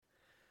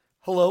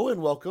Hello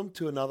and welcome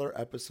to another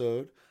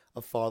episode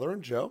of Father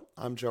and Joe.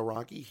 I'm Joe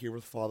Rocky here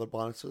with Father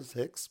Boniface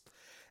Hicks,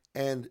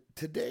 and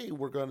today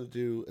we're going to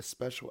do a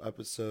special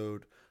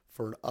episode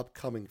for an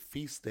upcoming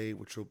feast day,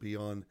 which will be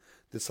on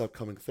this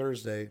upcoming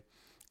Thursday,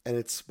 and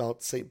it's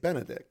about Saint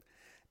Benedict.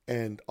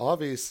 And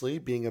obviously,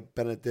 being a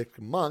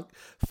Benedictine monk,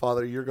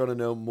 Father, you're going to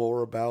know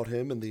more about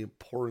him and the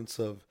importance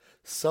of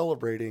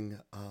celebrating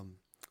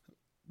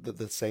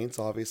the saints,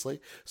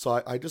 obviously.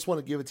 So I just want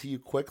to give it to you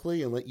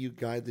quickly and let you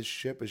guide this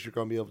ship, as you're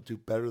going to be able to do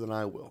better than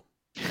I will.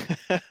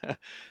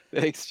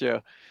 Thanks,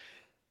 Joe.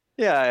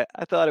 Yeah,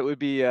 I thought it would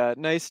be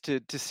nice to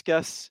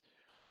discuss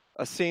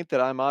a saint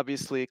that I'm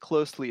obviously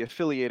closely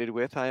affiliated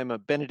with. I am a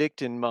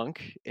Benedictine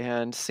monk,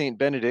 and Saint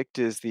Benedict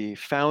is the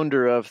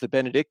founder of the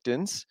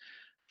Benedictines,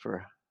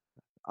 for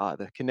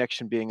the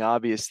connection being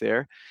obvious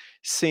there.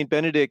 Saint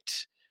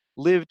Benedict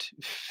lived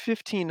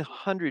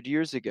 1500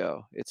 years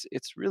ago.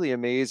 It's really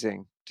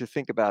amazing to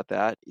think about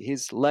that.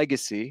 His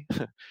legacy,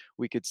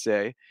 we could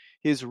say,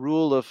 his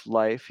rule of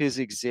life, his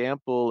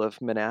example of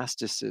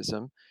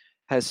monasticism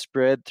has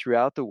spread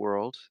throughout the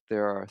world.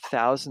 There are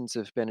thousands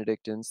of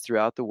Benedictines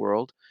throughout the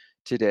world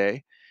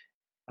today,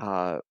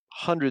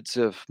 hundreds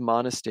of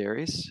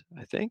monasteries,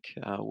 I think,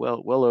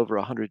 well over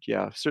 100,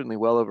 yeah, certainly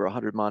well over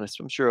 100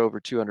 monasteries, I'm sure over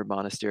 200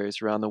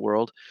 monasteries around the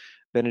world,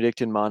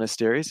 Benedictine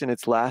monasteries, and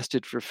it's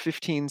lasted for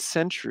 15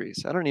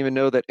 centuries. I don't even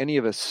know that any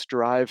of us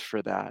strive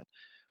for that.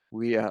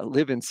 We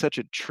live in such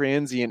a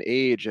transient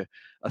age,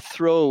 a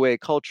throwaway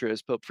culture,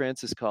 as Pope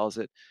Francis calls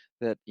it,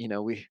 that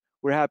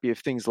we're happy if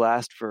things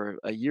last for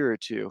a year or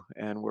two,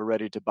 and we're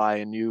ready to buy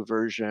a new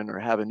version or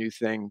have a new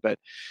thing. But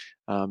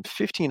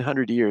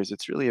 1,500 years,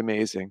 it's really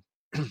amazing.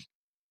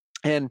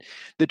 And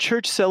the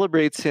church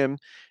celebrates him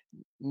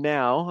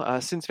now.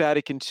 Since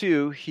Vatican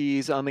II,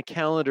 he's on the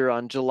calendar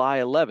on July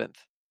 11th.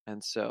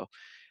 And so,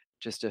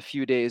 just a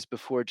few days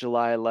before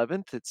July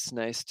 11th, it's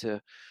nice to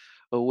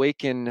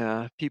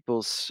awaken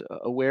people's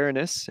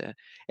awareness.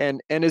 And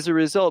as a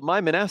result,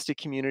 my monastic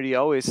community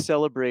always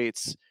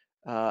celebrates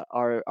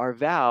our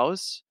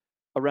vows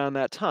around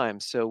that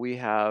time. So we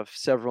have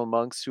several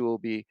monks who will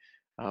be.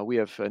 We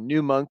have a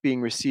new monk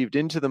being received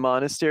into the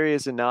monastery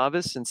as a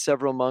novice, and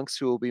several monks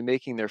who will be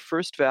making their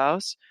first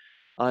vows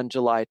on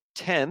July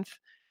 10th.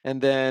 And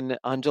then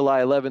on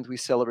July 11th, we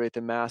celebrate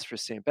the Mass for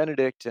St.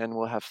 Benedict, and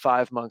we'll have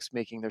 5 monks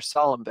making their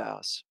solemn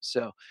vows.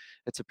 So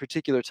it's a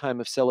particular time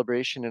of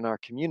celebration in our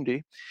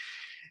community.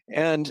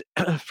 And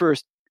for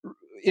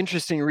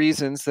interesting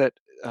reasons that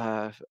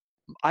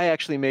I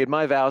actually made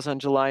my vows on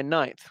July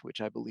 9th,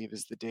 which I believe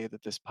is the day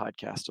that this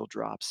podcast will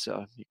drop.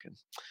 So you can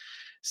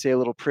say a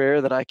little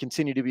prayer that I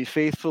continue to be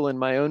faithful in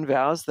my own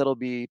vows. That'll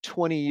be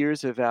 20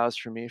 years of vows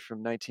for me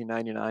from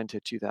 1999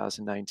 to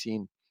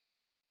 2019.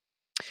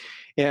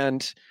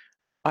 And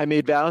I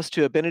made vows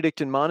to a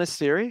Benedictine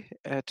monastery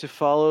to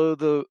follow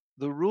the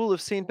rule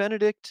of Saint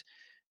Benedict,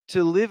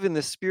 to live in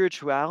the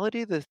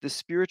spirituality, the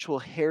spiritual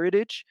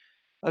heritage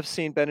of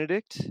Saint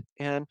Benedict.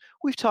 And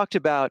we've talked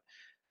about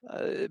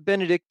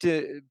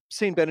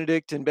Saint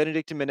Benedict and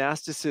Benedictine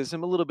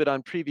monasticism a little bit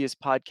on previous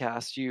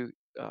podcasts. You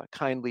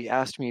kindly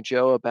asked me,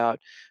 Joe, about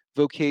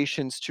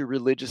vocations to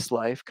religious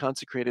life,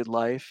 consecrated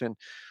life, and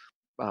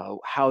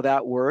how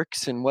that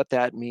works and what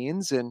that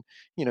means, and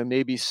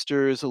maybe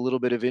stirs a little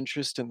bit of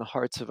interest in the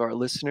hearts of our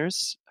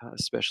listeners,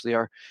 especially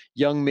our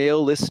young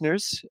male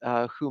listeners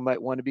who might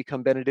want to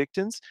become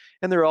Benedictines.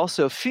 And there are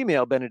also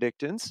female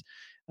Benedictines.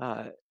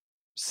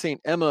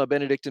 St. Emma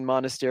Benedictine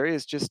Monastery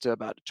is just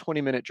about a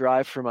 20-minute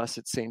drive from us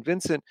at St.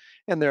 Vincent,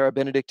 and there are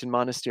Benedictine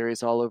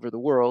monasteries all over the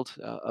world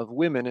of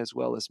women as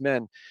well as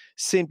men.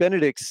 St.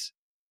 Benedict's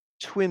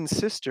twin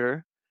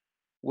sister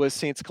was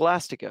St.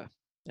 Scholastica,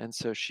 and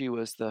so she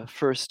was the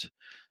first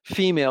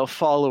female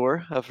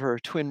follower of her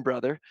twin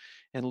brother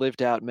and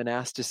lived out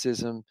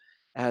monasticism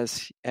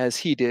as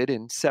he did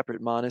in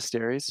separate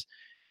monasteries,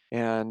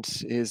 and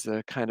is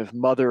the kind of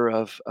mother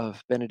of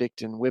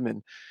Benedictine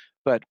women.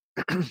 But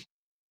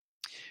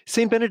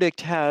St.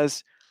 Benedict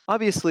has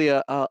obviously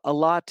a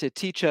lot to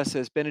teach us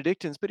as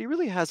Benedictines, but he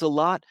really has a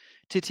lot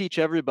to teach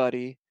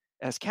everybody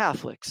as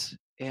Catholics.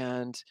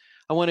 And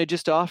I want to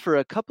just offer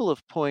a couple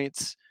of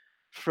points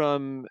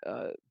from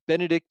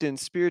Benedictine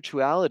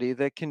spirituality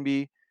that can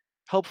be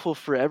helpful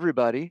for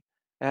everybody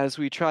as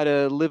we try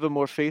to live a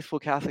more faithful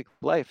Catholic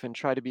life and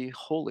try to be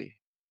holy.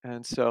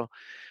 And so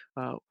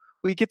uh,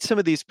 we get some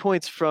of these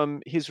points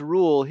from his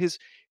rule.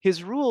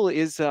 His rule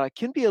is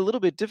can be a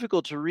little bit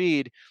difficult to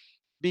read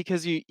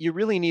because you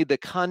really need the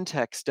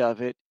context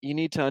of it. You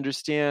need to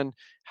understand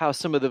how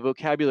some of the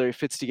vocabulary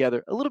fits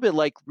together. A little bit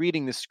like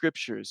reading the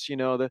scriptures.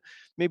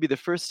 Maybe the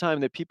first time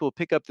that people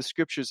pick up the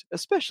scriptures,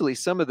 especially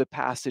some of the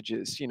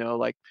passages,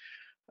 like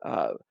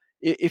uh,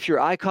 if your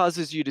eye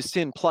causes you to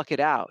sin, pluck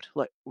it out.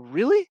 Like,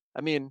 really?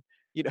 I mean,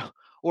 you know,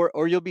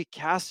 or you'll be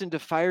cast into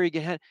fiery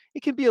Gehenna.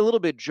 It can be a little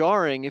bit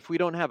jarring if we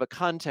don't have a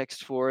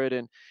context for it,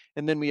 and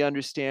then we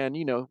understand,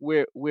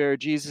 where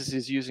Jesus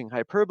is using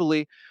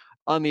hyperbole.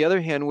 On the other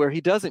hand, where he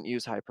doesn't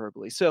use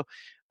hyperbole. So,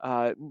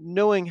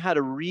 knowing how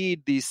to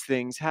read these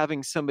things,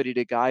 having somebody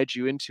to guide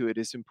you into it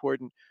is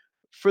important.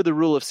 for the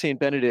rule of Saint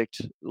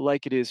Benedict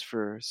like it is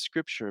for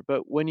Scripture.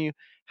 But when you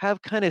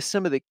have kind of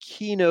some of the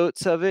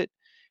keynotes of it,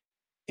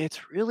 it's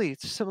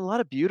a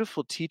lot of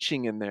beautiful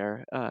teaching in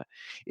there.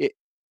 It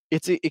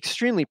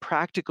extremely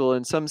practical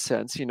in some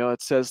sense.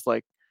 It says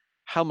like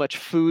how much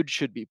food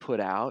should be put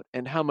out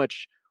and how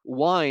much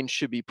wine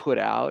should be put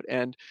out,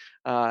 and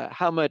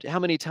how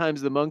many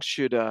times the monks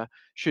should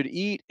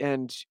eat,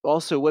 and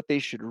also what they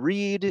should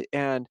read,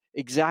 and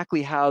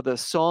exactly how the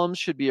psalms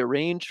should be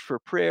arranged for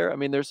prayer. I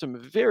mean, there's some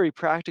very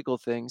practical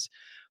things,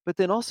 but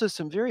then also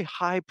some very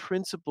high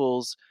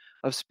principles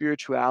of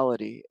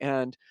spirituality.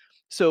 And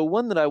so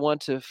one that I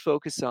want to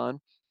focus on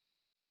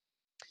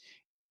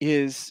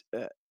is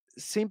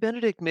St.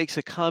 Benedict makes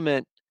a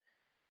comment.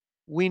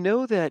 We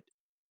know that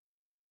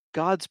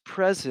God's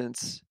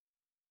presence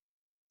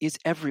is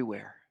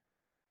everywhere.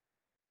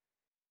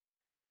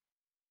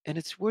 And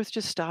it's worth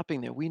just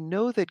stopping there. We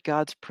know that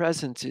God's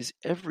presence is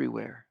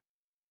everywhere.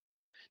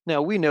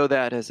 Now, we know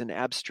that as an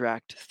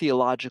abstract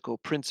theological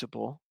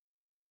principle.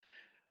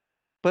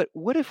 But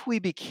what if we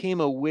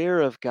became aware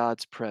of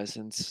God's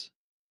presence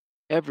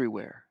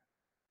everywhere?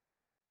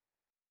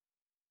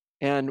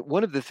 And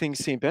one of the things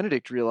St.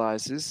 Benedict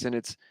realizes, and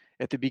it's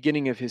at the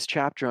beginning of his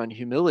chapter on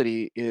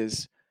humility,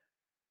 is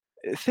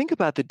think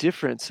about the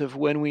difference of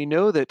when we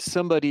know that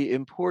somebody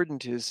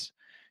important is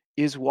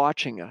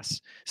watching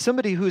us,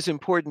 somebody who's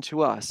important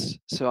to us.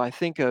 So I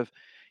think of,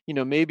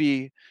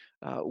 maybe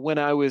when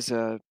I was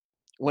a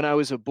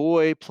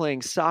boy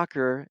playing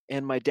soccer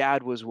and my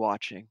dad was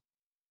watching.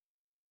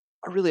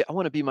 I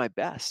want to be my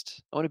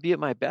best. I want to be at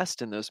my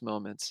best in those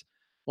moments.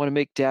 I want to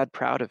make dad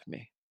proud of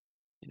me.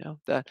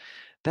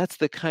 That's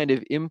the kind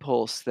of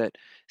impulse that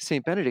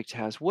St. Benedict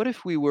has. What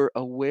if we were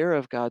aware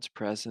of God's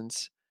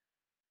presence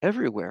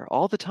everywhere,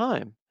 all the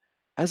time,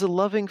 as a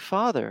loving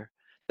father?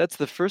 That's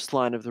the first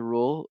line of the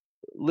rule.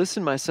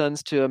 Listen, my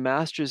sons, to a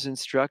master's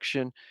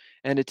instruction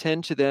and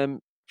attend to them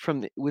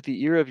with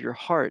the ear of your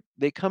heart.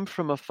 They come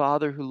from a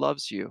father who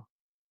loves you.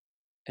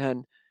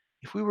 And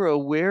if we were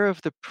aware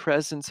of the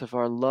presence of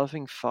our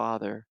loving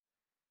father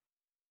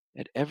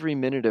at every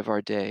minute of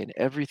our day and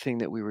everything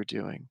that we were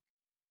doing,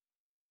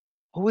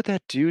 what would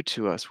that do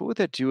to us? What would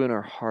that do in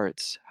our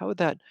hearts? How would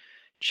that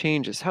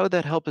change us? How would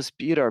that help us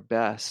be at our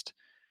best?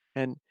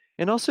 And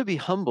and also be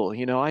humble.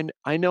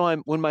 I know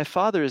when my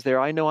father is there,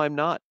 I know I'm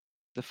not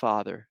the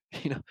father.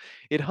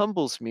 It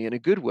humbles me in a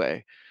good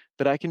way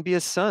that I can be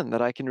a son,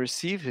 that I can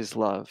receive his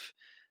love,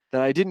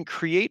 that I didn't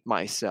create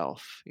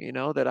myself,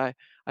 that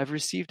I've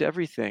received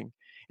everything.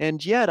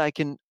 And yet I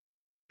can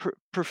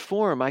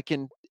perform, I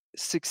can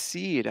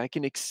succeed, I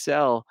can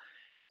excel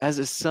as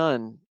a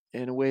son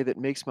in a way that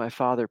makes my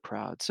father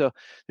proud. So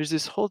there's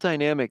this whole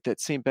dynamic that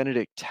St.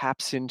 Benedict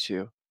taps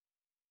into.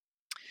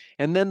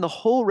 And then the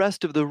whole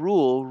rest of the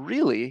rule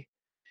really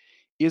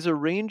is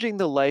arranging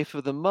the life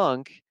of the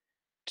monk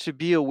to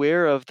be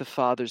aware of the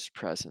Father's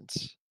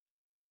presence.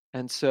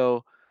 And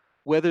so,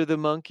 whether the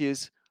monk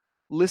is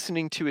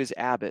listening to his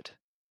abbot,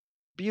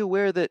 be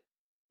aware that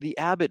the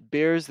abbot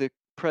bears the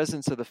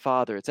presence of the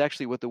Father. It's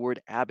actually what the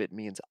word abbot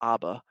means.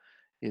 Abba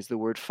is the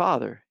word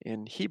father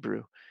in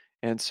Hebrew.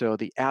 And so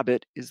the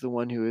abbot is the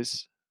one who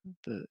is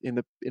in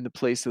the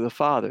place of the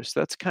Father. So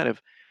that's kind of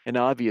an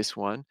obvious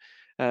one.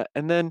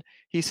 And then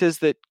he says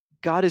that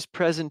God is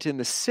present in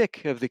the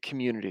sick of the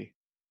community.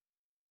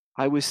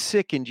 I was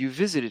sick and you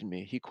visited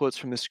me. He quotes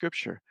from the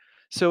scripture.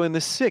 So in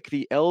the sick,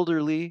 the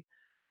elderly,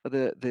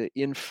 the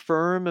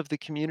infirm of the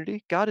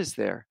community, God is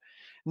there.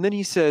 And then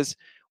he says,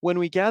 when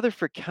we gather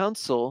for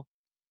council,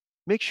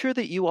 make sure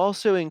that you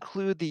also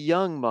include the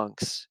young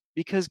monks,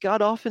 because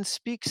God often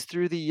speaks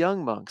through the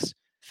young monks.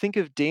 Think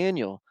of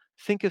Daniel,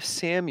 think of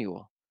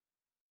Samuel.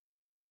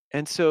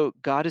 And so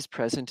God is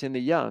present in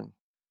the young.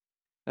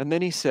 And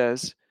then he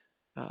says,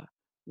 uh,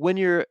 when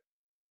you're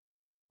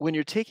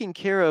taking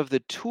care of the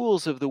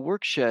tools of the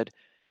workshed,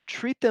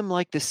 treat them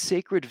like the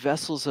sacred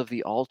vessels of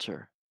the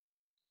altar.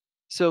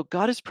 So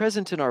God is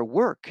present in our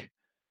work.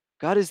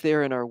 God is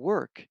there in our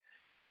work.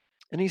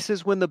 And he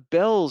says, when the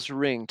bells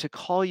ring to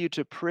call you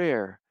to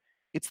prayer,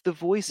 it's the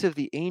voice of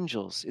the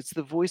angels. It's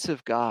the voice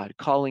of God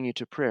calling you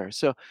to prayer.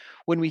 So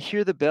when we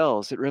hear the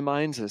bells, it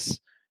reminds us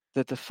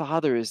that the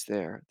Father is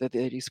there, that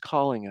he's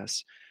calling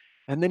us.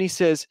 And then he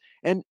says,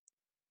 and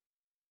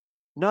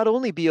not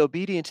only be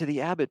obedient to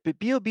the abbot, but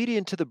be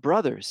obedient to the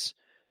brothers,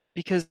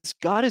 because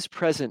God is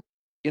present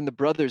in the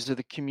brothers of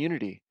the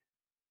community.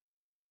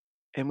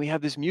 And we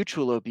have this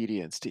mutual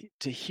obedience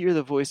to hear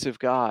the voice of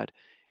God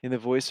in the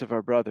voice of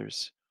our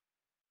brothers.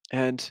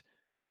 And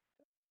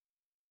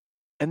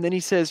then he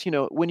says,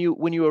 when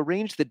you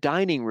arrange the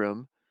dining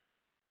room,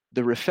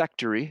 the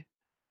refectory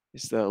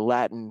is the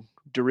Latin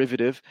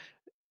derivative.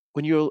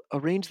 When you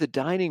arrange the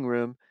dining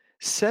room,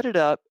 set it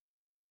up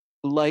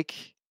like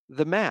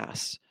the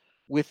Mass,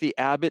 with the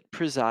abbot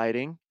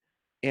presiding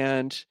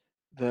and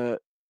the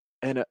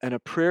and a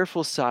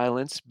prayerful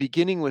silence,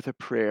 beginning with a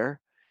prayer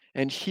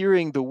and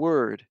hearing the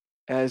word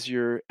as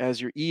you're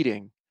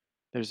eating.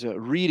 There's a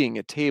reading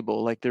at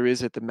table like there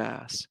is at the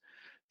Mass.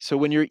 So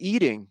when you're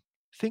eating,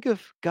 think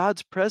of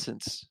God's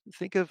presence.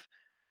 Think of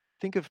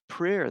Think of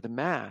prayer, the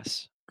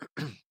Mass.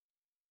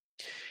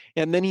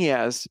 And then he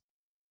has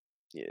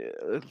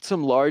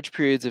some large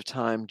periods of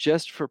time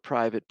just for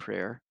private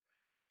prayer,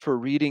 for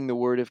reading the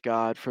Word of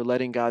God, for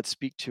letting God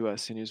speak to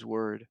us in His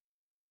Word.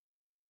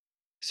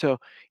 So,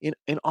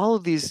 in all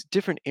of these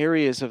different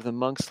areas of the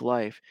monk's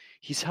life,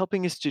 he's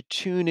helping us to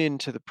tune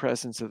into the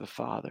presence of the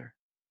Father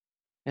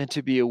and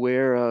to be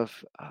aware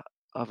of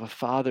a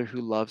Father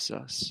who loves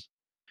us.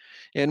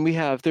 And we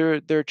have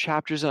there are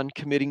chapters on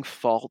committing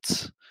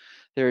faults.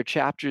 There are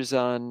chapters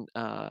on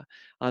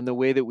the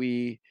way that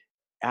we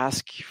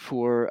ask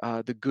for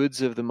the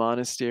goods of the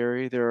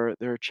monastery. There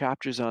are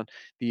chapters on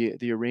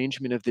the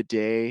arrangement of the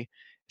day,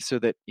 so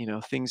that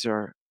things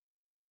are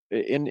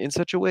in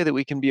such a way that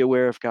we can be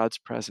aware of God's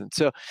presence.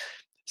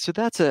 So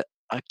that's a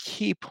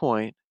key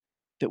point,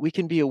 that we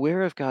can be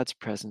aware of God's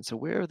presence,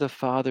 aware of the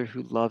Father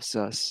who loves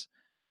us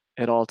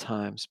at all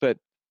times. But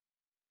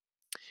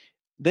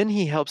then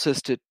he helps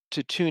us to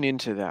tune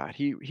into that.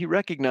 He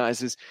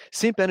recognizes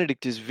Saint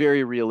Benedict is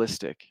very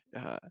realistic.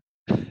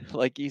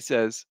 Like he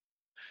says,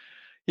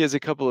 he has a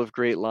couple of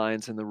great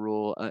lines in the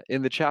rule.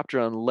 In the chapter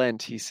on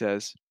Lent, he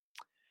says,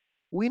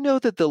 "We know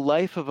that the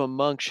life of a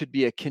monk should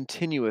be a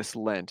continuous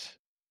Lent."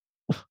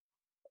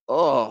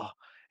 Oh,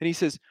 and he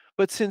says,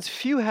 "But since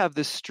few have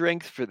the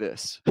strength for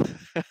this,"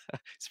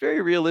 it's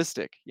very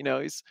realistic.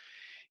 He's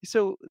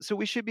so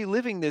we should be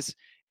living this,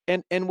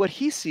 and what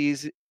he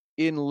sees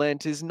in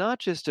Lent is not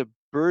just a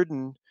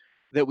burden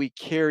that we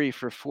carry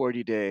for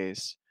 40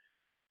 days,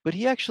 but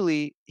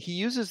he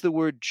uses the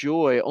word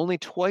joy only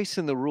twice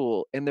in the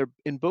rule, and they're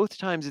in both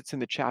times it's in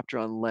the chapter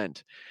on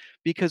Lent,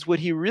 because what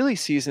he really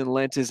sees in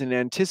Lent is an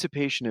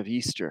anticipation of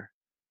Easter.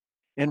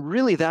 And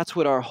really that's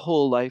what our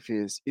whole life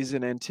is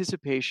an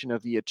anticipation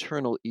of the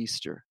eternal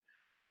Easter.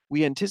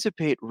 We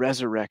anticipate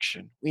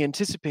resurrection. We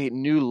anticipate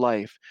new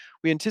life.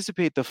 We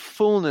anticipate the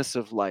fullness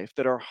of life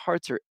that our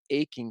hearts are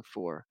aching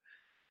for.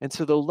 And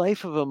so the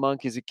life of a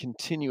monk is a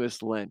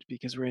continuous Lent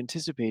because we're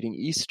anticipating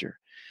Easter.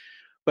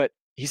 But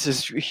he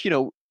says,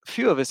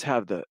 few of us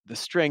have the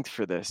strength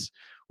for this.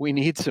 We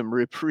need some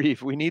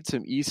reprieve. We need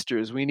some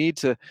Easters. We need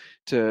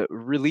to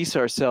release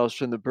ourselves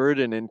from the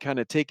burden and kind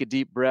of take a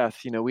deep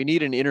breath. We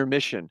need an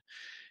intermission.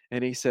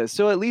 And he says,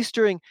 so at least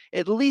during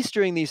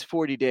these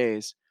 40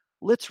 days,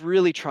 let's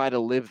really try to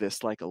live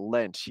this like a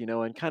Lent,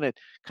 and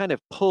kind of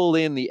pull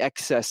in the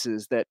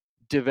excesses that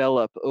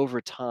develop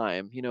over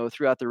time,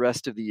 throughout the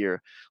rest of the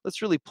year.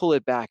 Let's really pull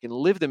it back and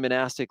live the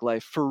monastic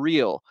life for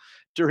real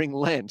during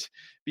Lent,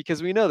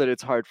 because we know that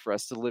it's hard for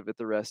us to live it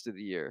the rest of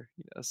the year.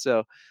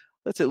 So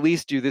let's at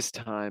least do this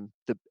time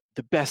the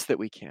best that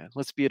we can.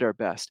 Let's be at our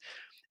best.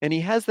 And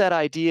he has that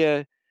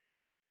idea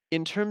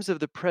in terms of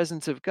the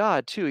presence of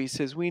God too. He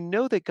says, we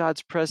know that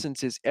God's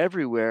presence is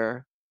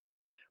everywhere,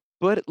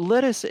 but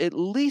let us at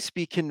least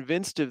be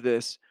convinced of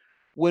this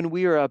when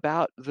we are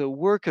about the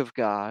work of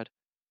God,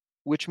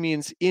 which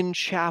means in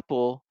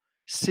chapel,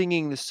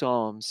 singing the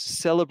Psalms,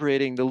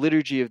 celebrating the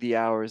liturgy of the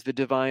hours, the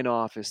divine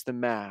office, the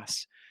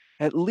Mass.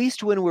 At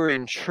least when we're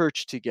in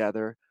church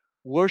together,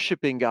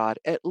 worshiping God,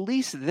 at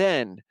least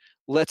then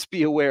let's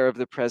be aware of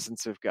the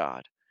presence of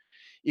God.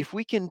 If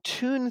we can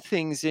tune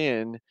things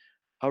in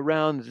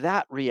around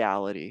that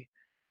reality,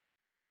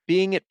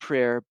 being at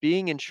prayer,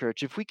 being in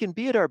church, if we can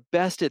be at our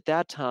best at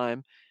that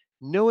time,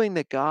 knowing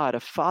that God, a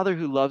Father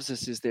who loves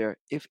us, is there,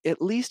 if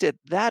at least at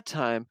that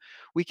time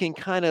we can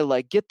kind of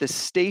like get the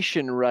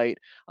station right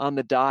on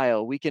the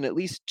dial, we can at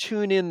least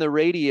tune in the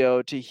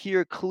radio to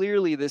hear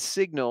clearly the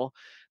signal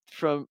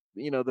from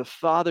the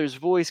Father's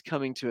voice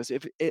coming to us.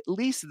 If at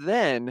least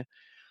then,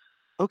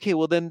 okay,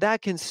 well, then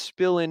that can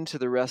spill into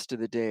the rest of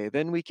the day.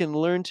 Then we can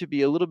learn to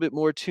be a little bit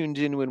more tuned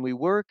in when we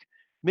work,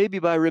 maybe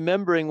by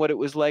remembering what it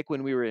was like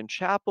when we were in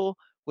chapel,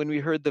 when we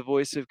heard the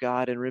voice of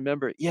God, and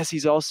remember, yes,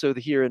 he's also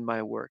here in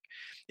my work.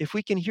 If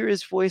we can hear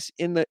his voice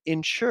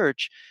in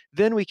church,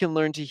 then we can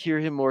learn to hear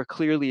him more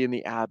clearly in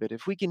the abbot.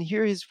 If we can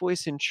hear his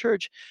voice in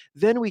church,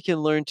 then we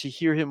can learn to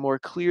hear him more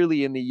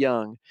clearly in the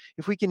young.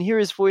 If we can hear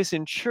his voice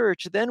in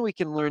church, then we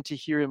can learn to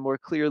hear him more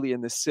clearly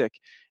in the sick,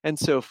 and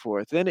so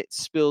forth. Then it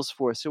spills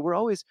forth. So we're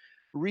always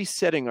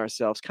resetting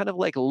ourselves, kind of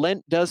like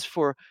Lent does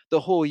for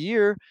the whole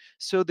year,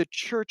 so the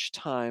church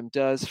time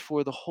does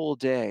for the whole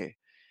day.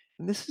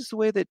 And this is the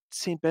way that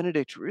St.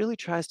 Benedict really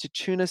tries to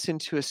tune us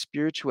into a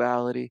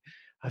spirituality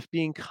of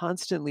being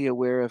constantly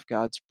aware of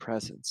God's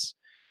presence.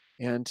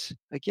 And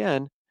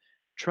again,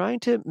 trying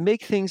to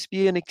make things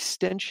be an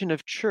extension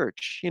of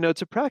church.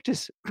 It's a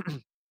practice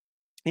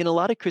in a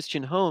lot of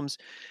Christian homes.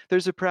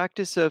 There's a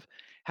practice of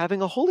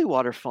having a holy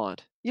water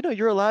font.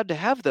 You're allowed to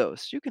have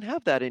those. You can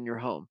have that in your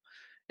home.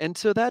 And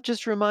so that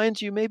just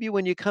reminds you, maybe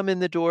when you come in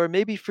the door,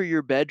 maybe for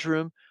your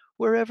bedroom,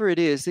 wherever it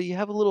is, that you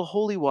have a little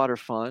holy water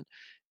font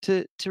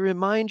to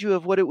remind you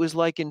of what it was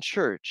like in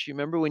church. You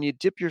remember when you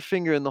dip your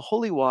finger in the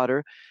holy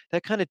water,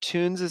 that kind of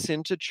tunes us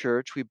into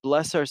church. We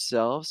bless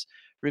ourselves.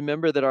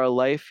 Remember that our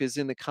life is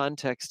in the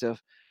context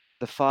of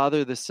the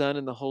Father, the Son,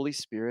 and the Holy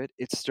Spirit.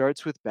 It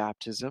starts with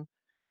baptism.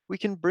 We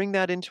can bring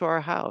that into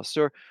our house,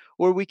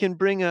 Or we can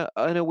bring an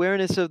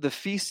awareness of the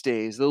feast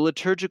days, the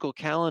liturgical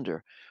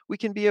calendar. We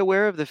can be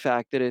aware of the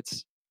fact that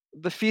it's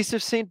the feast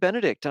of St.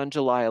 Benedict on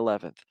July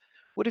 11th.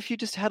 What if you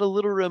just had a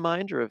little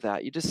reminder of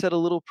that? You just said a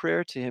little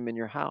prayer to him in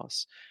your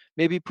house.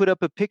 Maybe put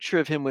up a picture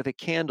of him with a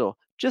candle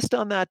just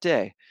on that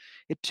day.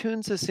 It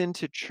tunes us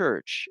into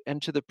church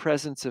and to the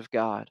presence of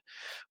God.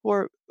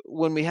 Or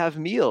when we have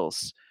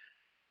meals,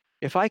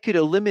 if I could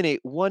eliminate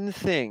one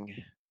thing,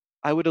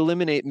 I would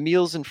eliminate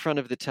meals in front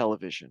of the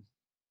television.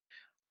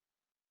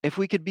 If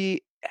we could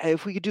be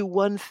if we could do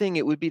one thing,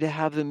 it would be to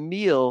have the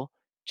meal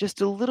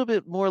just a little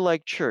bit more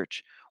like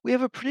church. We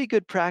have a pretty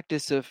good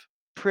practice of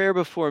prayer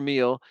before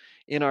meal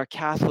in our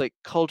Catholic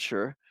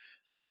culture,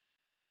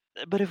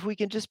 but if we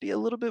can just be a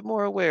little bit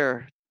more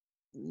aware,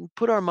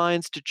 put our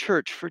minds to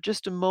church for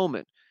just a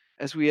moment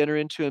as we enter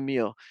into a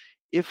meal.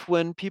 If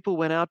when people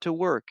went out to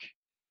work,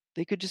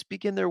 they could just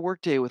begin their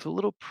workday with a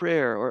little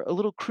prayer or a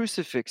little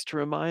crucifix to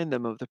remind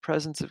them of the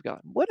presence of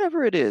God.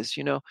 Whatever it is,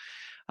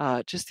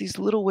 just these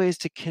little ways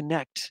to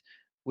connect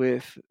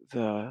with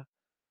the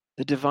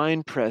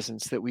divine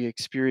presence that we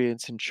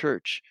experience in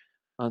church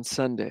on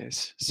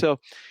Sundays. So,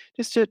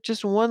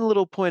 just one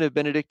little point of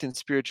Benedictine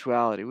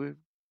spirituality.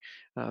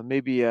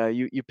 Maybe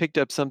you picked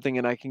up something,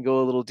 and I can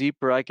go a little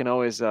deeper. I can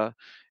always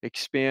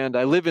expand.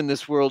 I live in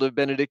this world of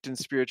Benedictine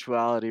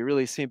spirituality.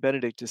 Really, Saint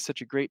Benedict is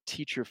such a great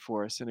teacher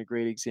for us and a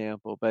great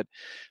example. But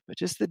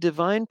just the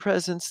divine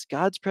presence,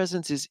 God's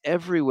presence is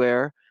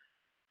everywhere.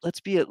 Let's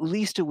be at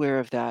least aware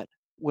of that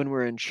when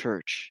we're in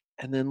church,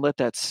 and then let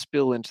that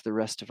spill into the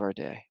rest of our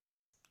day.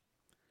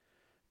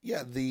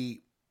 Yeah,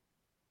 the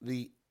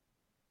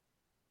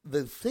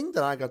the thing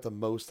that I got the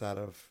most out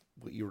of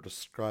what you were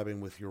describing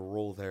with your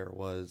role there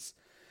was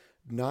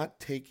not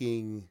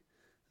taking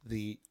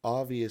the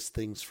obvious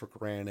things for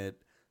granted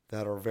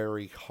that are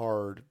very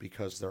hard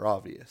because they're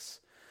obvious.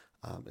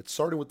 It's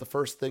starting with the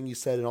first thing you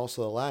said, and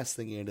also the last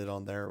thing you ended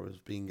on there was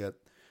being that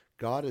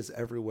God is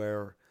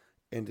everywhere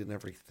and in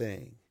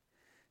everything.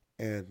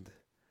 And,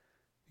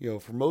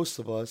 for most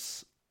of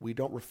us, we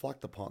don't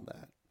reflect upon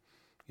that.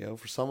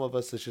 For some of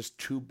us, it's just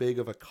too big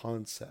of a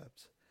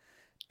concept.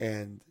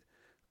 And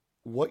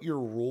what your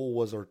rule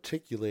was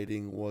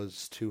articulating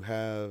was to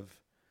have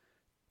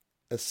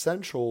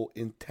essential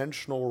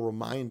intentional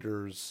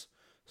reminders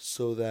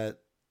so that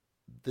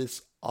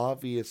this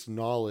obvious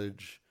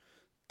knowledge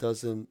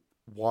doesn't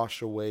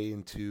wash away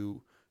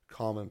into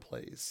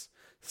commonplace.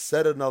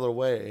 Said another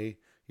way,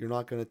 you're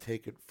not going to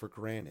take it for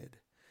granted.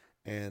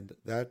 And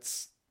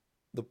that's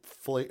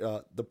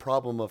the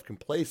problem of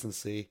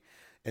complacency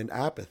and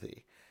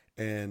apathy.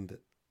 And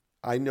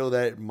I know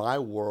that in my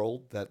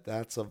world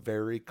that's a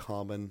very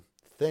common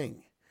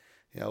thing.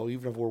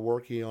 Even if we're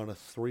working on a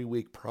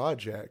 3-week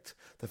project,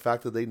 the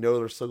fact that they know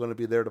they're still going to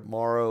be there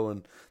tomorrow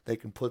and they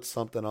can put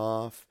something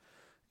off,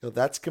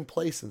 that's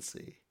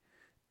complacency.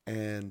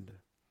 And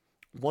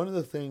one of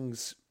the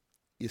things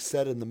you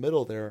said in the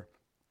middle there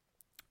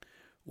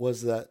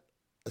was that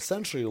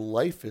essentially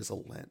life is a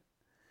Lent.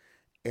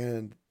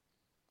 And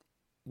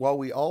while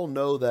we all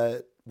know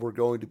that we're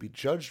going to be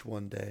judged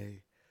one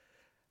day,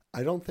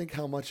 I don't think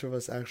how much of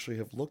us actually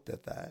have looked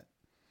at that.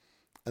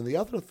 And the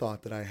other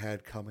thought that I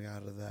had coming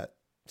out of that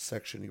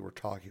section you were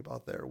talking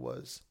about there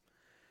was,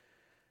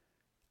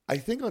 I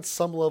think on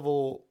some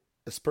level,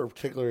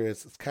 particularly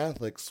as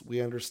Catholics, we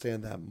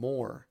understand that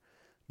more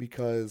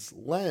because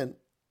Lent,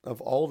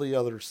 of all the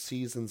other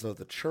seasons of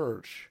the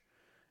church,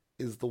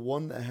 is the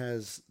one that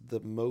has the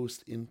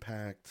most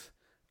impact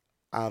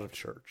out of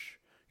church.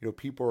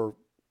 People are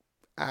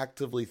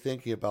actively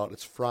thinking about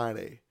it's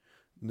Friday,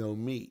 no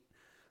meat.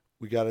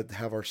 We got to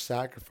have our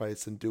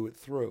sacrifice and do it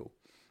through.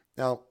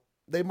 Now,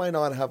 they might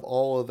not have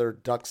all of their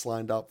ducks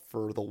lined up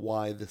for the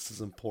why this is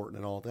important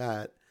and all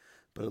that,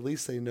 but at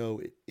least they know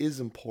it is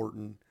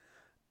important,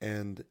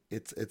 and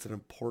it's an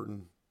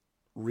important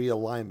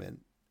realignment,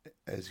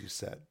 as you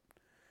said.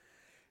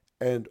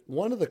 And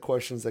one of the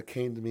questions that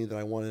came to me that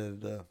I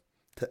wanted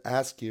to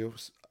ask you,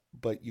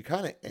 but you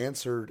kind of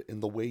answered in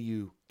the way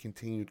you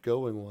continued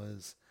going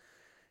was,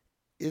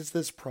 is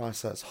this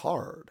process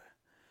hard?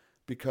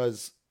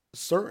 Because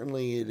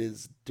certainly it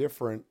is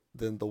different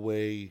than the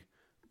way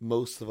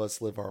most of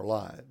us live our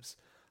lives.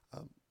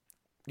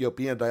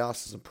 Being a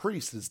diocesan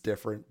priest is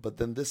different, but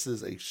then this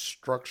is a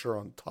structure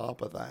on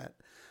top of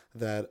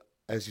that,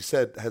 as you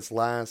said, has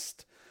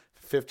last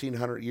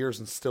 1,500 years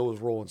and still is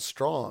rolling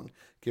strong,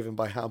 given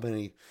by how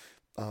many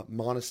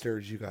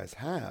monasteries you guys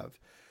have.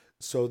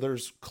 So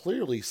there's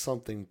clearly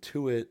something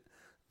to it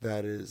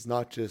that is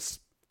not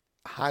just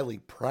highly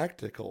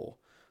practical,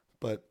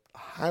 but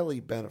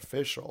highly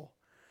beneficial.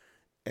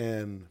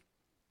 And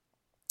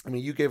I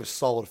mean, you gave a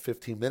solid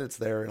 15 minutes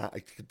there, and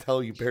I could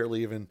tell you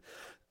barely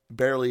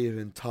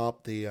even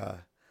topped the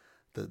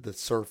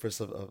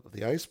surface of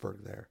the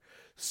iceberg there.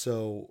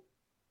 So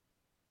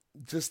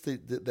just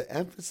the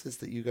emphasis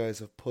that you guys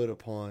have put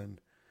upon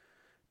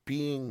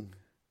being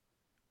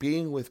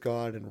with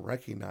God and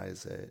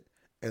recognize it,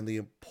 and the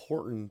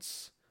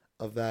importance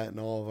of that in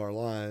all of our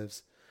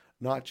lives,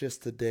 not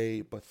just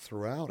today but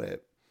throughout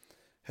it,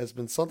 has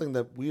been something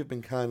that we have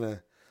been kind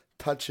of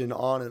touching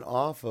on and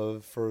off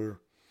of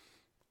for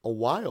a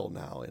while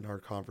now in our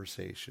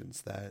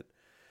conversations, that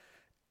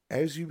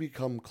as you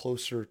become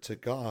closer to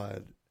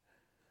God,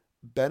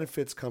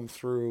 benefits come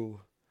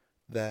through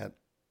that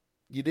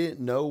you didn't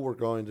know were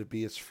going to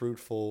be as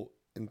fruitful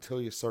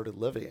until you started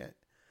living it.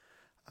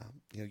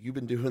 You've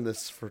been doing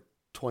this for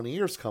 20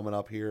 years coming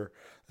up here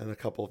in a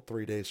couple of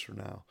 3 days from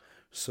now.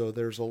 So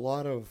there's a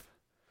lot of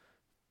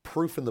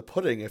proof in the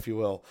pudding, if you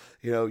will.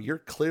 You're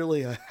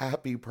clearly a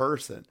happy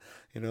person,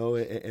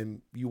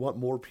 and you want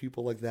more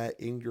people like that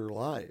in your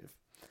life.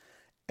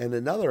 And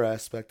another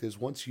aspect is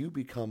once you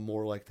become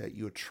more like that,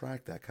 you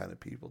attract that kind of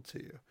people to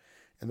you.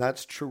 And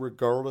that's true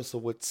regardless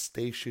of what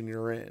station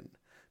you're in,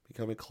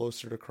 becoming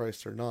closer to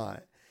Christ or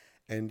not.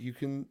 And you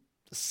can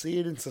see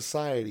it in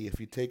society if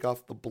you take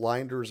off the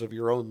blinders of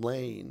your own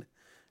lane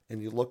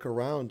and you look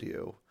around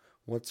you,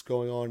 what's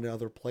going on in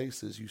other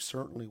places, you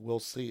certainly will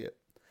see it.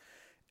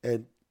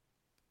 And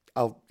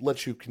I'll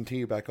let you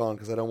continue back on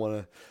because I don't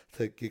want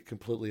to get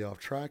completely off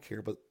track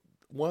here. But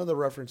one of the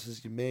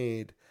references you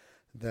made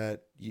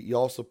that you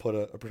also put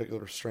a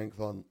particular strength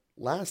on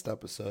last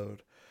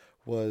episode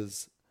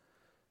was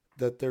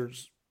that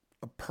there's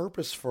a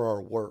purpose for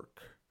our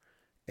work.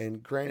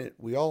 And granted,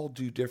 we all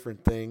do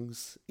different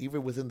things,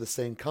 even within the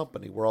same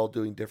company. We're all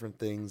doing different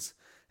things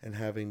and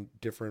having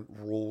different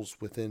roles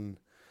within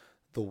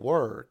the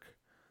work.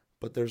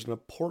 But there's an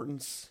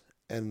importance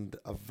and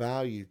a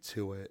value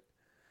to it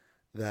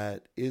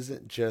that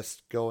isn't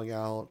just going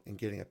out and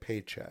getting a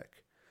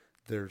paycheck.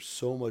 There's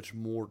so much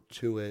more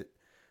to it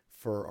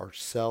for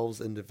ourselves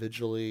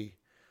individually.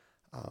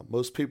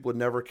 Most people would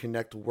never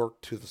connect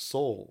work to the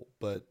soul,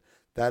 but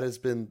that has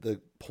been the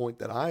point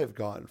that I have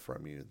gotten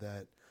from you,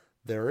 that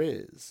there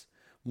is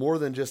more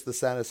than just the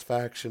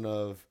satisfaction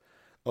of,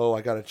 oh,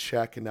 I got a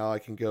check and now I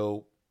can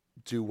go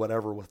do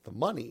whatever with the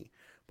money,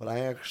 but I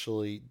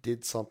actually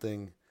did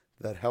something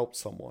that helped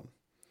someone.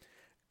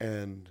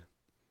 And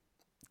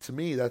to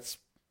me, that's,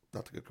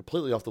 not to go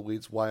completely off the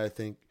weeds, why I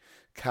think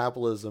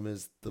capitalism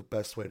is the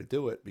best way to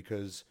do it,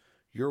 because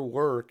your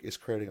work is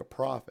creating a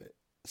profit.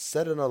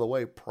 Said another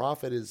way,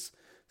 profit is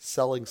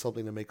selling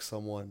something to make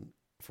someone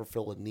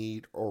fulfill a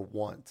need or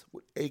want,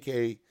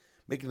 aka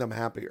making them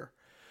happier.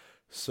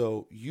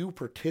 So you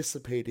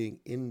participating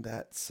in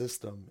that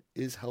system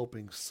is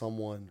helping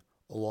someone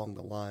along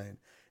the line,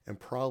 and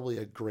probably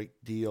a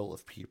great deal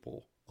of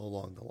people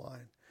along the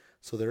line.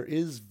 So there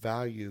is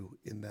value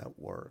in that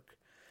work.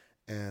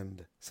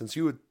 And since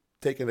you had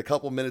taken a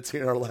couple minutes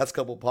here in our last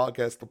couple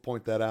podcasts to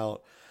point that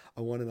out,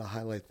 I wanted to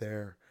highlight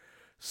there.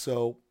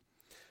 So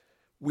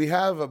we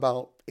have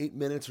about 8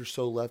 minutes or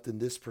so left in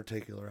this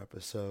particular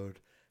episode.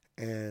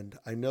 And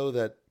I know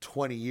that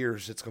 20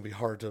 years, it's going to be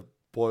hard to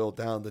boil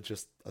down to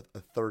just a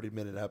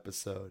 30-minute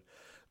episode.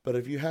 But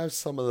if you have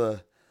some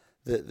of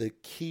the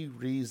key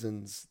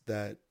reasons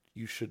that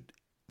you should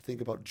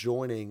think about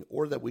joining,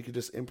 or that we could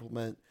just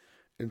implement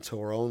into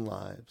our own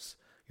lives,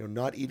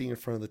 not eating in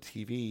front of the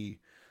TV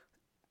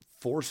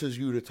forces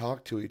you to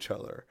talk to each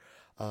other.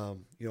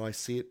 I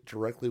see it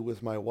directly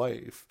with my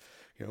wife.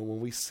 When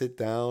we sit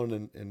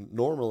down and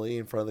normally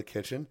in front of the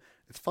kitchen,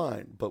 it's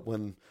fine. But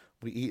when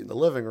we eat in the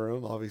living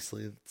room,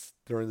 obviously it's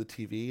during the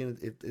TV, and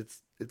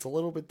it's a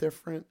little bit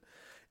different.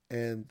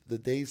 And the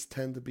days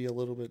tend to be a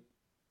little bit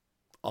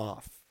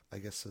off, I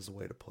guess is a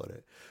way to put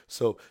it.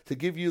 So to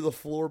give you the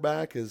floor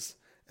back as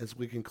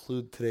we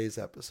conclude today's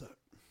episode.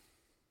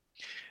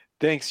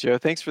 Thanks, Joe.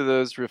 Thanks for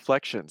those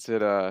reflections.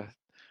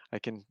 I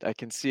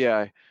can see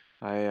I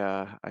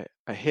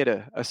hit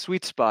a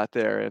sweet spot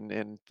there,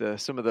 and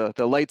some of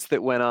the lights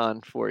that went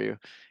on for you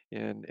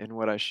in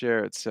what I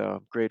shared. So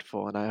I'm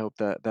grateful, and I hope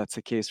that that's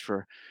the case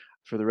for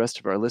the rest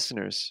of our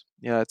listeners.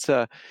 Yeah, it's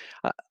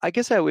I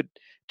guess I would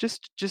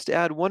just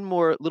add one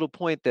more little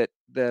point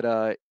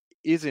that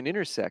is an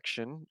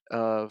intersection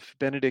of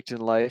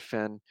Benedictine life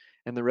and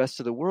the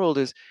rest of the world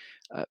is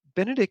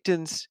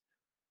Benedictines,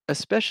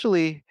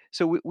 especially.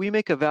 So we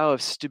make a vow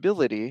of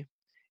stability.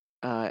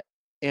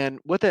 And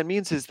what that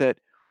means is that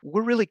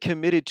we're really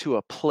committed to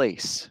a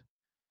place.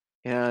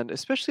 And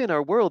especially in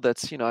our world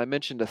that's, I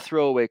mentioned a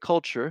throwaway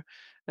culture.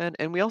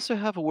 And we also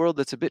have a world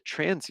that's a bit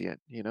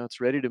transient. It's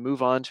ready to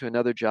move on to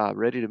another job,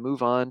 ready to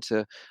move on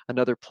to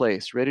another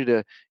place, ready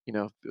to,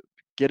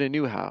 get a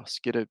new house,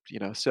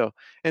 so,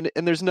 and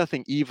there's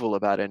nothing evil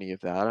about any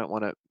of that. I don't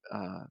want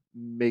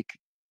to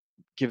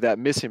give that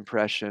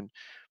misimpression,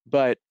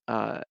 but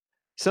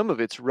some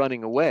of it's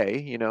running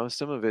away.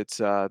 Some of it's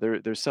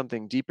there's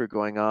something deeper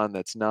going on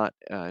that's not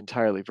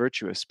entirely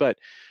virtuous. But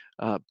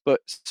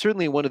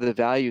certainly one of the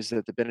values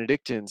that the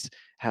Benedictines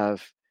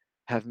have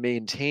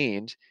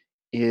maintained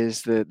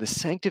is the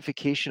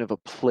sanctification of a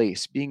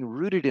place, being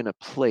rooted in a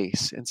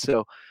place. And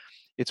so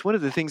it's one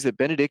of the things that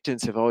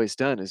Benedictines have always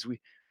done is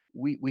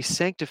we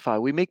sanctify,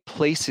 we make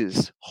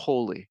places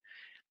holy,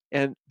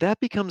 and that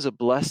becomes a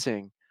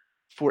blessing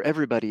for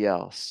everybody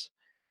else.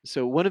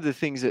 So one of the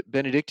things that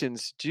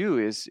Benedictines do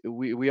is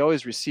we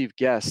always receive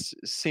guests.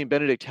 Saint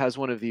Benedict has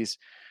one of these.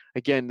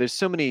 Again, there's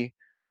so many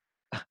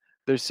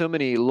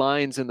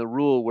lines in the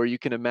rule where you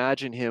can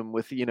imagine him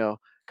with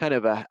kind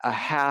of a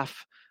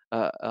half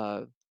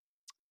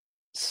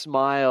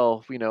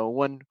smile,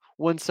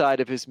 one side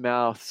of his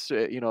mouth,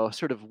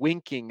 sort of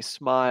winking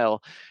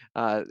smile,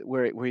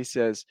 where he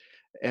says,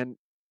 and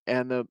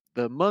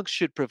the monks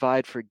should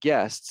provide for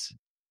guests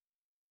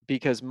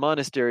because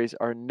monasteries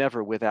are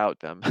never without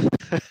them.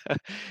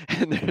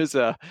 And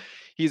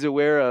he's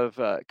aware of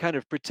kind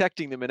of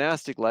protecting the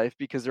monastic life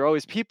because there are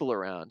always people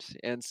around,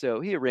 and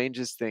so he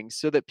arranges things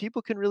so that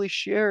people can really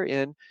share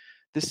in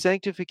the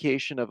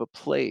sanctification of a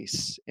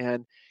place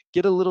and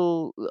get a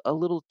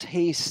little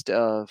taste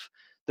of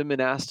the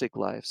monastic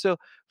life. So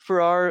for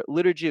our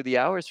liturgy of the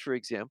hours, for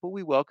example,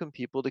 we welcome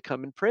people to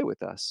come and pray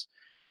with us.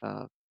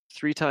 Uh,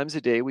 3 times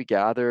a day we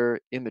gather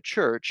in the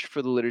church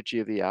for the liturgy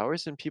of the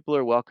hours, and people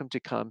are welcome to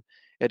come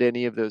at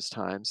any of those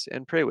times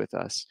and pray with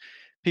us.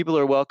 People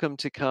are welcome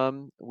to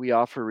come. We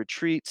offer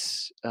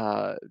retreats,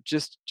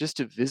 just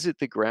to visit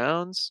the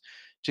grounds,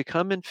 to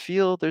come and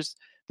feel there's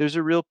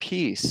a real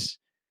peace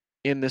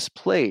in this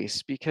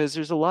place because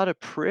there's a lot of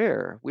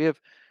prayer. We've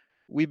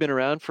been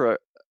around for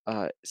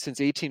since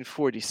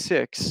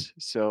 1846,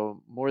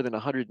 so more than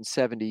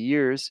 170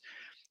 years,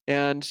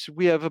 and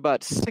we have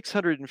about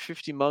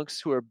 650 monks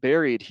who are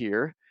buried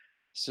here.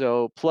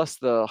 So plus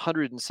the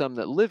hundred and some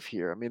that live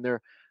here. I mean, there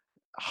are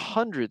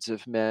hundreds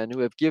of men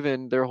who have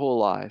given their whole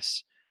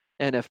lives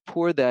and have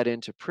poured that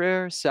into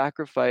prayer,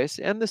 sacrifice,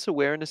 and this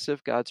awareness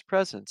of God's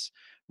presence,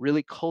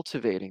 really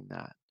cultivating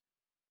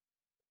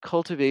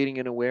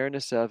an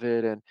awareness of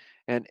it,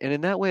 and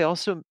in that way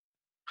also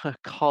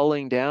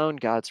calling down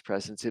God's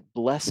presence. It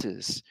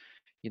blesses.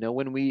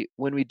 When we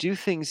do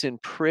things in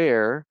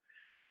prayer,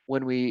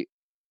 when we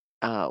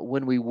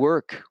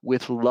work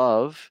with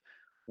love,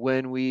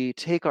 when we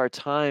take our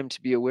time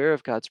to be aware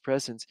of God's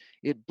presence,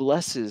 it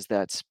blesses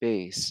that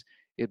space.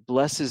 It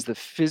blesses the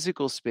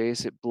physical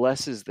space. It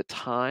blesses the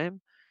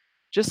time.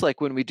 Just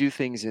like when we do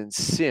things in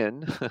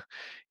sin,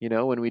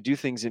 when we do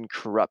things in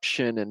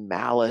corruption and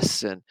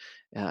malice, and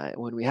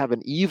when we have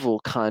an evil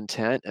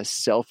content, a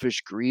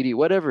selfish, greedy,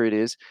 whatever it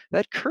is,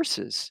 that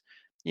curses.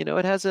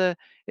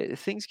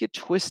 Things get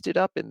twisted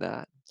up in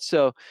that.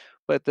 So,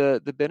 but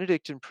the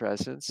Benedictine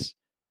presence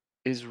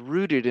is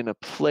rooted in a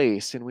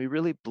place, and we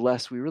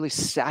really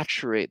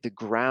saturate the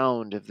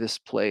ground of this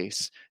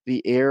place,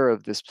 the air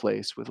of this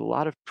place, with a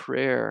lot of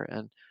prayer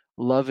and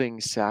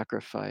loving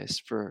sacrifice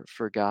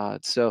for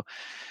God. So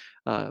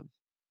uh,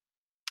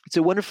 it's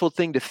a wonderful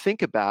thing to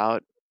think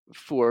about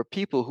for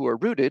people who are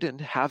rooted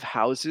and have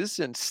houses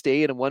and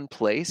stay in one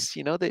place.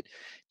 That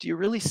do you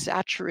really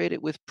saturate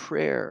it with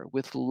prayer,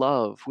 with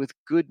love, with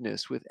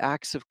goodness, with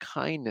acts of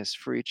kindness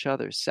for each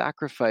other,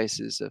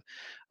 sacrifices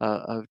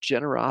of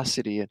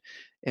generosity,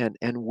 and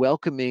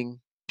welcoming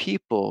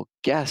people,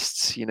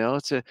 guests.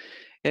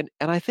 And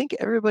I think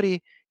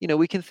everybody,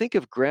 we can think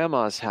of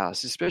grandma's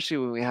house, especially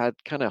when we had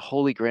kind of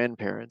holy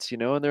grandparents,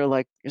 and they're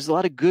like, there's a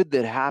lot of good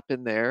that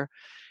happened there.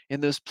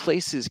 And those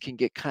places can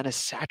get kind of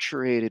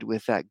saturated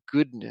with that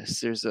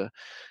goodness.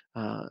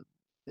 Uh,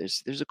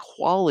 there's a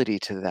quality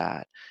to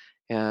that,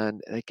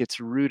 and it gets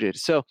rooted.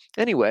 So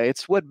anyway,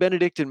 it's what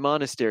Benedictine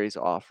monasteries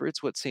offer.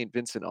 It's what St.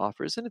 Vincent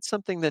offers, and it's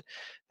something that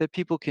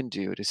people can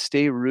do to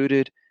stay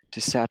rooted,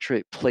 to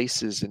saturate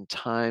places and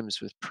times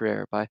with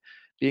prayer by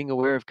being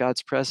aware of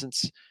God's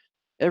presence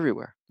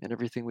everywhere in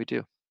everything we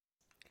do.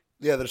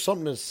 Yeah, there's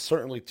something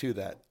certainly to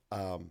that.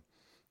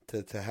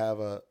 To have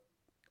a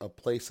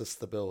place of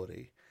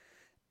stability.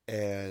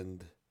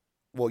 And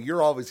well,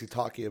 you're obviously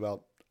talking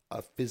about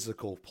a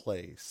physical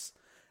place,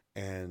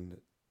 and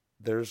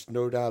there's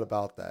no doubt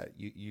about that.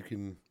 You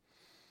can.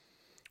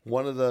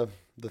 One of the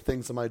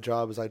things of my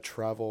job is I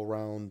travel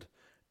around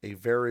a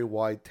very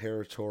wide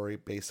territory,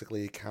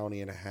 basically a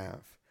county and a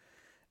half,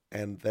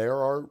 and there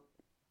are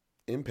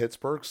in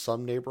Pittsburgh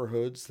some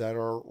neighborhoods that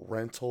are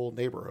rental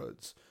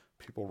neighborhoods.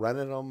 People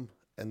rented them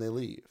and they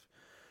leave.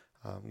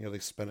 They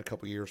spend a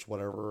couple years,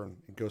 whatever, and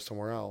go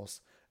somewhere else.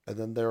 And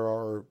then there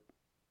are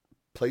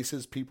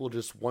places people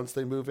just once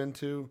they move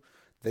into,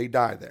 they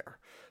die there.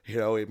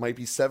 It might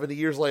be 70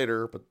 years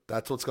later, but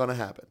that's what's going to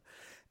happen.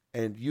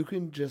 And you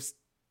can just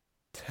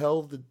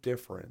tell the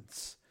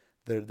difference.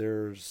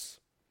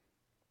 There's,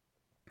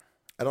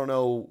 I don't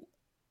know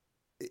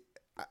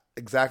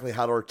exactly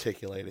how to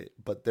articulate it,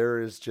 but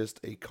there is just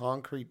a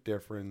concrete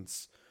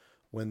difference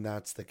when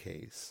that's the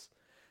case.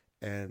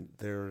 And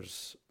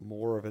there's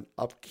more of an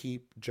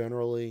upkeep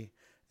generally,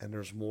 and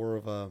there's more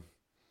of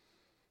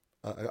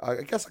I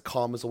guess a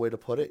calm is a way to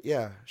put it.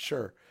 Yeah,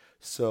 sure.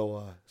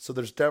 So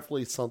there's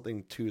definitely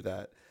something to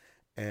that,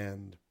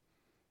 and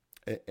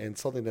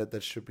something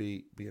that should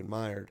be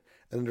admired.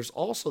 And then there's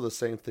also the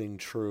same thing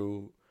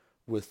true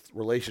with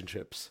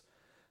relationships.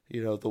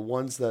 The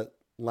ones that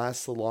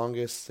last the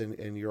longest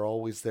and you're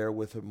always there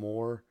with it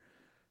more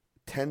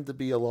tend to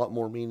be a lot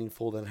more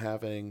meaningful than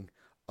having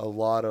a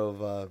lot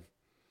of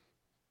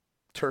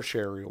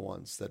tertiary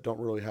ones that don't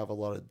really have a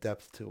lot of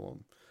depth to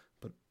them.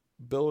 But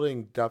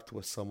building depth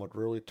with someone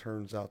really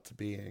turns out to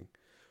being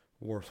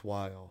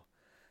worthwhile.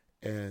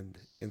 And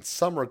in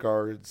some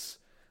regards,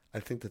 I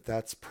think that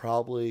that's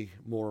probably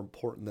more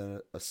important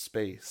than a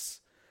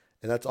space.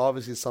 And that's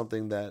obviously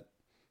something that,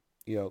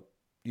 you know,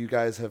 you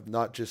guys have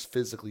not just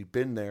physically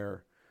been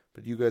there,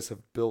 but you guys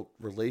have built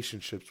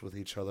relationships with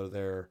each other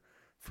there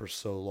for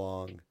so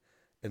long.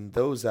 And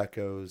those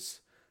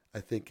echoes, I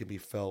think, can be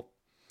felt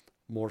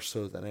more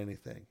so than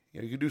anything.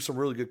 You know, you can do some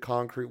really good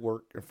concrete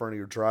work in front of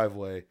your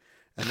driveway,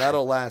 and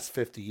that'll last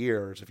 50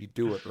 years if you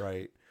do it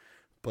right.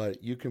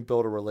 But you can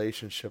build a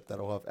relationship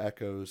that'll have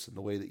echoes in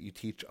the way that you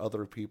teach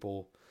other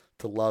people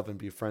to love and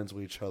be friends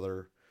with each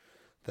other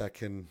that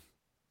can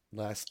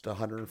last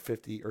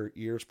 150 or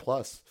years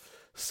plus.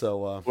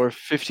 So, Or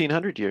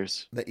 1,500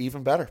 years.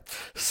 even better.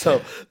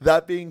 So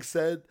that being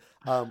said,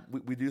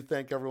 we do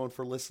thank everyone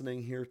for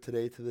listening here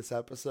today to this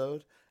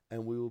episode,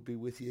 and we will be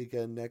with you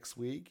again next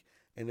week.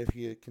 And if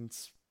you can,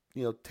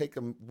 take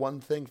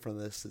one thing from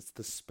this, it's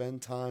to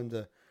spend time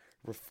to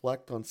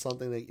reflect on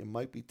something that you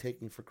might be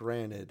taking for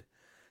granted,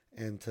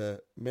 and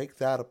to make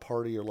that a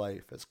part of your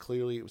life, as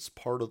clearly it was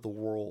part of the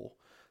role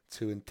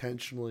to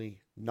intentionally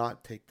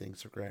not take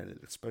things for granted,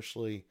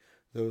 especially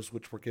those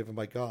which were given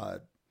by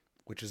God,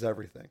 which is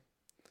everything.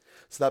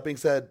 So that being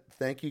said,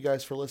 thank you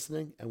guys for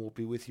listening, and we'll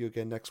be with you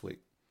again next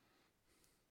week.